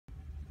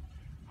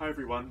Hi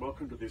everyone,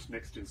 welcome to this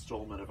next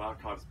instalment of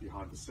Archives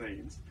Behind the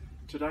Scenes.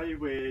 Today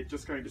we're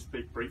just going to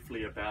speak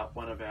briefly about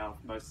one of our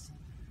most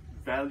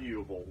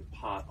valuable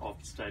part of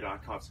the State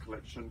Archives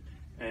collection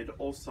and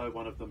also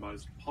one of the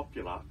most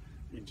popular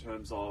in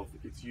terms of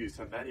its use,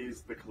 and that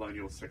is the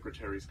Colonial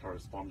Secretary's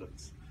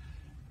correspondence.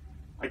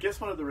 I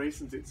guess one of the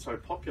reasons it's so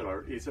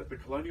popular is that the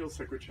Colonial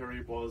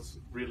Secretary was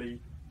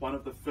really one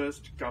of the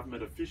first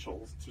government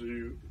officials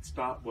to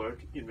start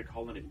work in the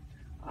colony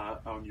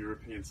on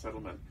European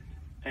settlement,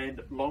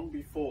 and long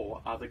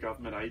before other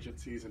government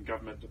agencies and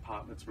government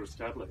departments were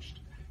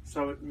established.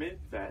 So it meant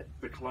that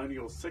the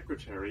Colonial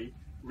Secretary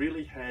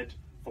really had,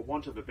 for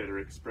want of a better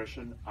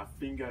expression, a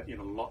finger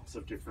in lots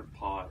of different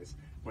pies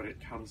when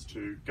it comes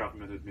to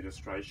government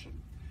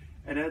administration.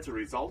 And as a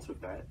result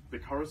of that, the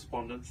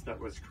correspondence that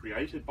was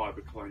created by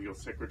the Colonial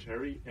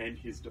Secretary and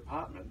his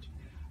department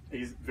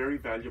is very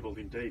valuable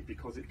indeed,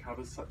 because it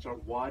covers such a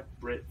wide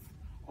breadth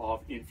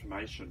of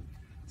information.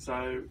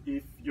 So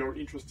if you're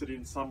interested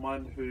in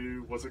someone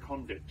who was a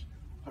convict,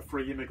 a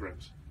free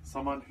immigrant,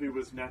 someone who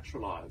was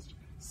naturalised,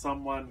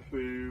 someone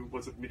who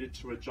was admitted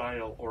to a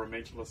jail or a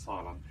mental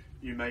asylum,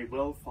 you may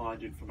well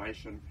find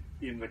information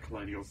in the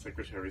Colonial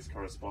Secretary's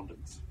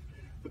correspondence.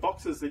 The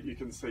boxes that you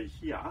can see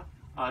here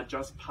are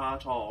just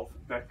part of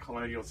that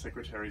Colonial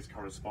Secretary's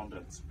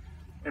correspondence.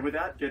 And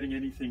without getting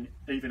anything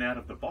even out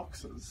of the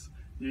boxes,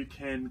 you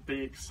can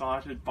be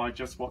excited by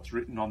just what's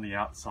written on the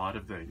outside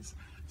of these.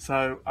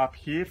 So up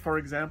here, for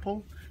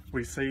example,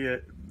 we see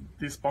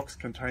this box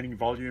containing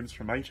volumes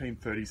from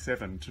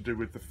 1837 to do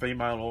with the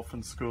female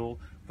orphan school,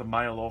 the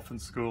male orphan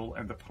school,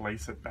 and the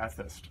police at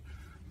Bathurst.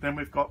 Then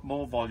we've got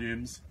more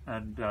volumes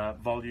and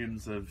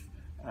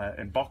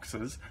and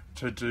boxes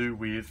to do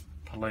with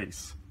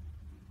police.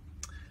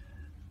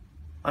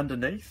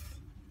 Underneath,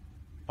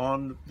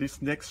 on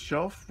this next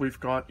shelf,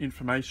 we've got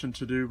information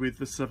to do with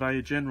the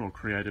Surveyor General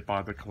created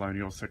by the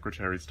Colonial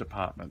Secretary's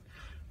Department,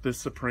 the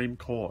Supreme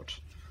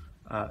Court,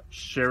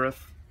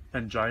 Sheriff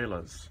and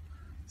Jailers,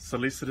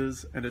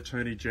 Solicitors and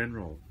Attorney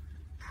General,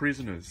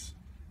 prisoners,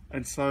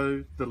 and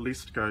so the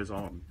list goes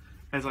on.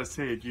 As I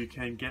said, you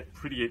can get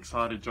pretty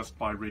excited just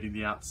by reading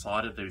the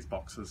outside of these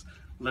boxes,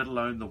 let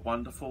alone the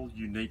wonderful,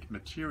 unique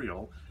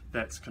material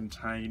that's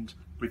contained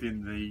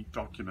within the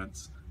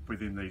documents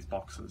within these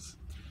boxes.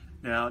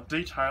 Now,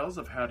 details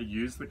of how to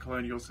use the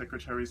Colonial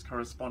Secretary's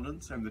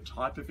correspondence and the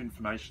type of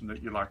information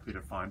that you're likely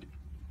to find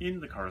in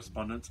the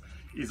correspondence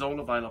is all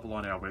available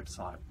on our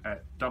website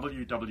at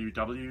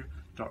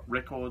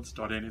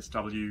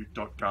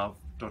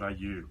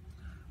www.records.nsw.gov.au.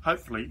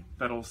 Hopefully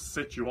that'll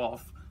set you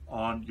off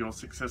on your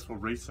successful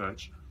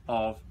research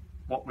of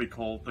what we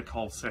call the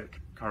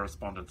ColSec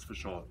correspondence for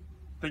short.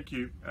 Thank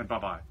you and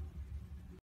bye-bye.